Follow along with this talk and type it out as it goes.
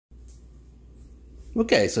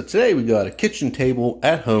Okay, so today we got a kitchen table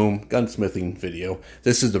at home gunsmithing video.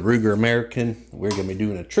 This is the Ruger American. We're going to be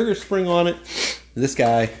doing a trigger spring on it. This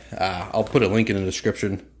guy, I'll put a link in the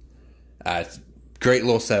description. It's a great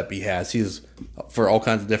little setup he has. He's for all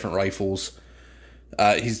kinds of different rifles.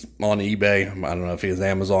 He's on eBay. I don't know if he has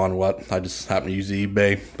Amazon or what. I just happen to use the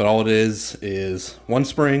eBay. But all it is one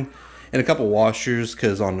spring and a couple washers,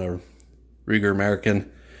 because on the Ruger American,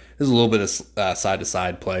 there's a little bit of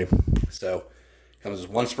side-to-side play. So comes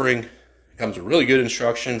with one spring. Comes with really good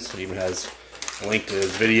instructions. It even has a link to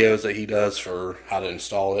his videos that he does for how to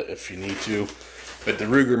install it if you need to. But the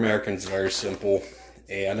Ruger American is very simple,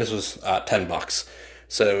 and this was $10.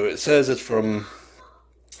 So it says it's from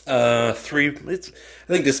I think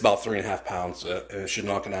this is about 3.5 pounds. And it should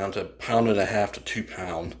knock it down to 1.5 pounds to 2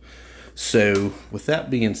 pounds. So with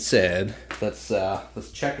that being said, let's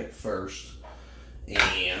check it first.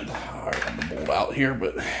 And I already have the bolt out here,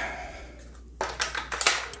 but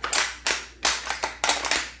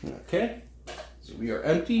okay, so we are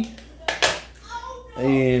empty,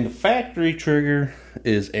 and the factory trigger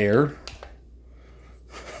is air.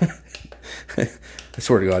 I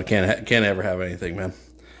swear to God, can't ever have anything, man.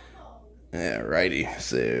 Alrighty,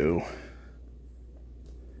 so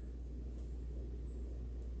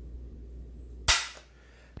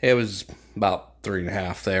it was about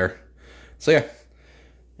 3.5 there. So yeah,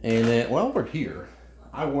 and then while we're here,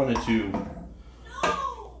 I wanted to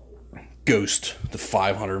ghost the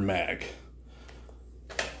 500 mag.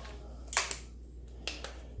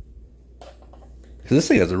 Because this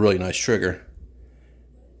thing has a really nice trigger.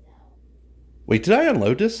 Wait, did I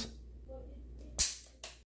unload this?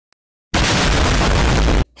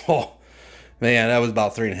 Oh, man, that was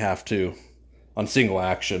about 3.5 too. On single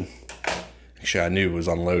action. Actually, I knew it was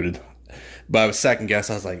unloaded. But I was second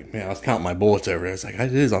guess. I was like, man, I was counting my bullets over there. I was like,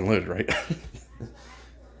 it is unloaded, right?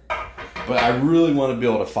 But I really want to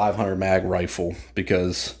build a 500 mag rifle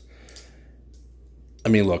because, I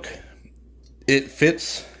mean, look, it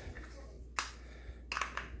fits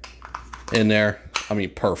in there. I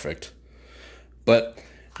mean, perfect. But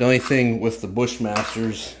the only thing with the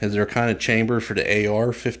Bushmasters is they're kind of chambered for the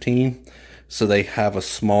AR-15. So they have a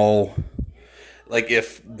small, like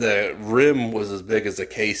if the rim was as big as the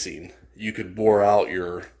casing, you could bore out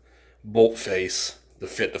your bolt face to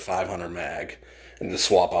fit the 500 mag and just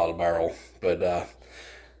swap out a barrel. But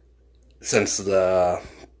since the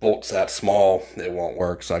bolt's that small, it won't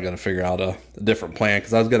work. So I got to figure out a different plan,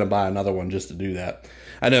 because I was going to buy another one just to do that.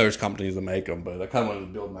 I know there's companies that make them, but I kind of wanted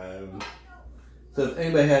to build my own. So if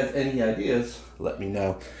anybody has any ideas, let me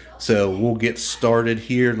know. So we'll get started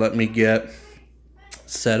here. Let me get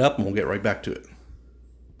set up and we'll get right back to it.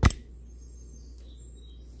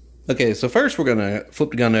 Okay, so first we're gonna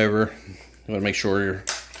flip the gun over. You wanna make sure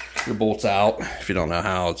your bolt's out. If you don't know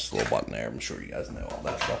how, it's a little button there. I'm sure you guys know all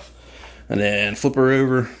that stuff. And then flip her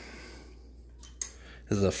over.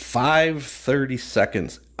 This is a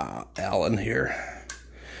 5/32 Allen here.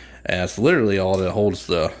 And it's literally all that holds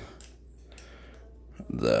the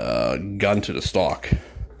gun to the stock.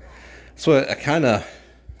 So I kind of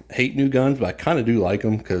hate new guns, but I kind of do like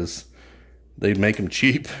them because they make them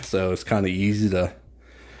cheap. So it's kind of easy to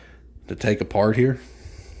take apart here.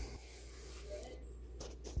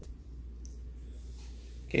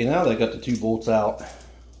 Okay, now that I got the two bolts out,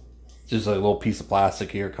 just a little piece of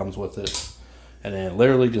plastic here comes with it, and then it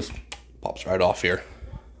literally just pops right off here.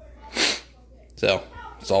 So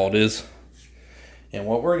that's all it is. And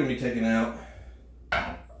what we're going to be taking out,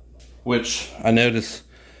 which I noticed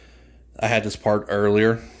I had this part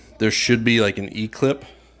earlier, there should be like an E-clip.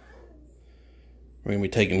 We're going to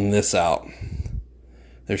be taking this out.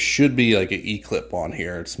 There should be like an E-clip on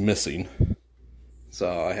here. It's missing.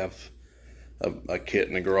 So I have a kit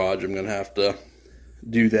in the garage. I'm going to have to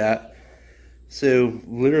do that. So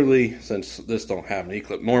literally, since this don't have an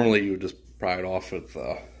E-clip, normally you would just pry it off with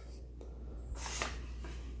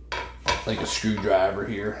like a screwdriver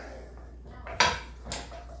here.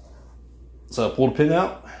 So I pull the pin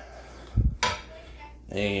out,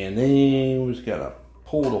 and then we just gotta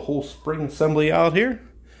pull the whole spring assembly out here.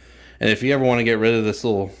 And if you ever want to get rid of this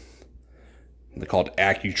little, they're called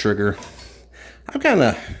Accu-Trigger, I'm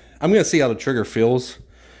gonna see how the trigger feels.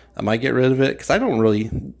 I might get rid of it because I don't really,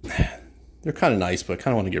 they're kind of nice, but I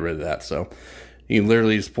kind of want to get rid of that. So you can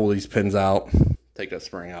literally just pull these pins out, take that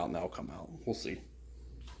spring out, and that'll come out. We'll see.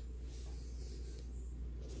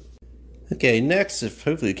 Okay, next, if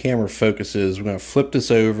hopefully the camera focuses, we're going to flip this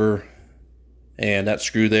over, and that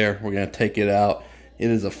screw there, we're going to take it out. It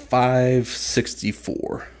is a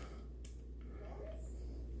 5/64.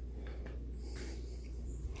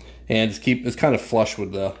 And just it's kind of flush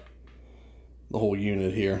with the whole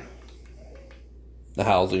unit here. the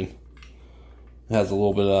housing. It has a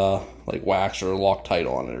little bit of like wax or Loctite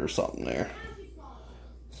on it or something there.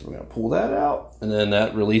 So we're gonna pull that out, and then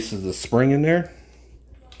that releases the spring in there,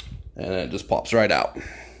 and it just pops right out.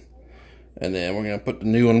 And then we're gonna put the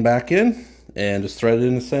new one back in and just thread it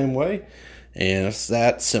in the same way, and it's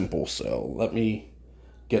that simple. So let me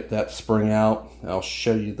get that spring out. I'll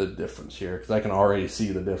show you the difference here because I can already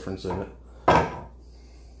see the difference in it.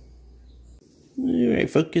 Alright,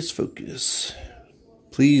 focus.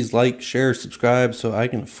 Please like, share, subscribe so I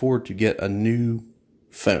can afford to get a new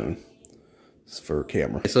phone for a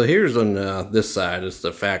camera. So here's on this side is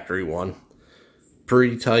the factory one.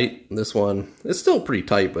 Pretty tight. This one, it's still pretty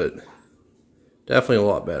tight, but definitely a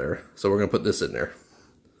lot better. So we're gonna put this in there.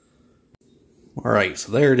 Alright,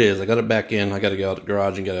 so there it is. I got it back in. I gotta go out to the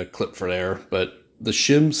garage and get a clip for there. But the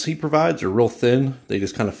shims he provides are real thin. They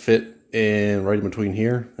just kind of fit in right in between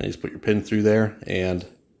here. And you just put your pin through there, and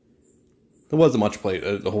there wasn't much play.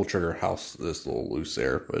 The whole trigger house is a little loose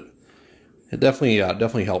there, but it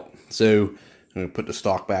definitely helped. So I'm gonna put the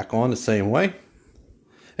stock back on the same way. Like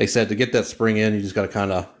I said, to get that spring in, you just gotta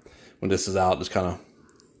kind of, when this is out, just kind of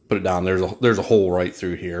put it down. There's a hole right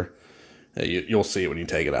through here. You'll see it when you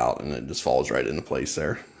take it out, and it just falls right into place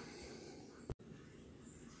there.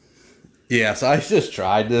 Yeah, so I just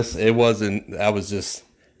tried this. It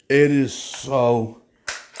is so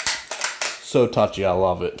touchy. I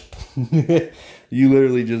love it. You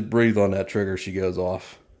literally just breathe on that trigger, she goes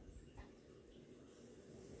off.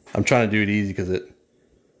 I'm trying to do it easy because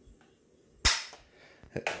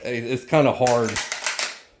it's kind of hard.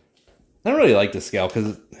 I don't really like this scale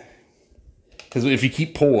because if you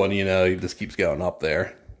keep pulling, you know, it just keeps going up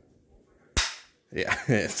there.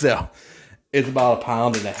 Yeah, so it's about 1.5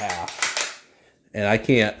 pounds, and I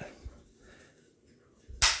can't.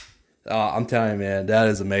 I'm telling you, man, that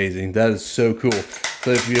is amazing. That is so cool.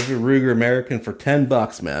 So if you have a Ruger American for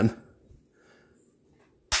 $10, man,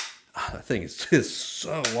 that thing is just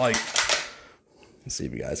so light. Let's see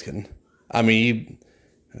if you guys can. I mean,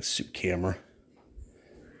 suit camera.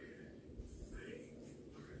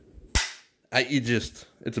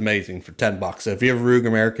 It's amazing for $10. So if you have a Ruger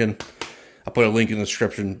American, I'll put a link in the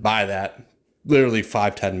description. Buy that. Literally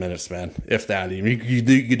 5-10 minutes, man. If that, even you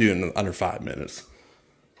could do it in under 5 minutes.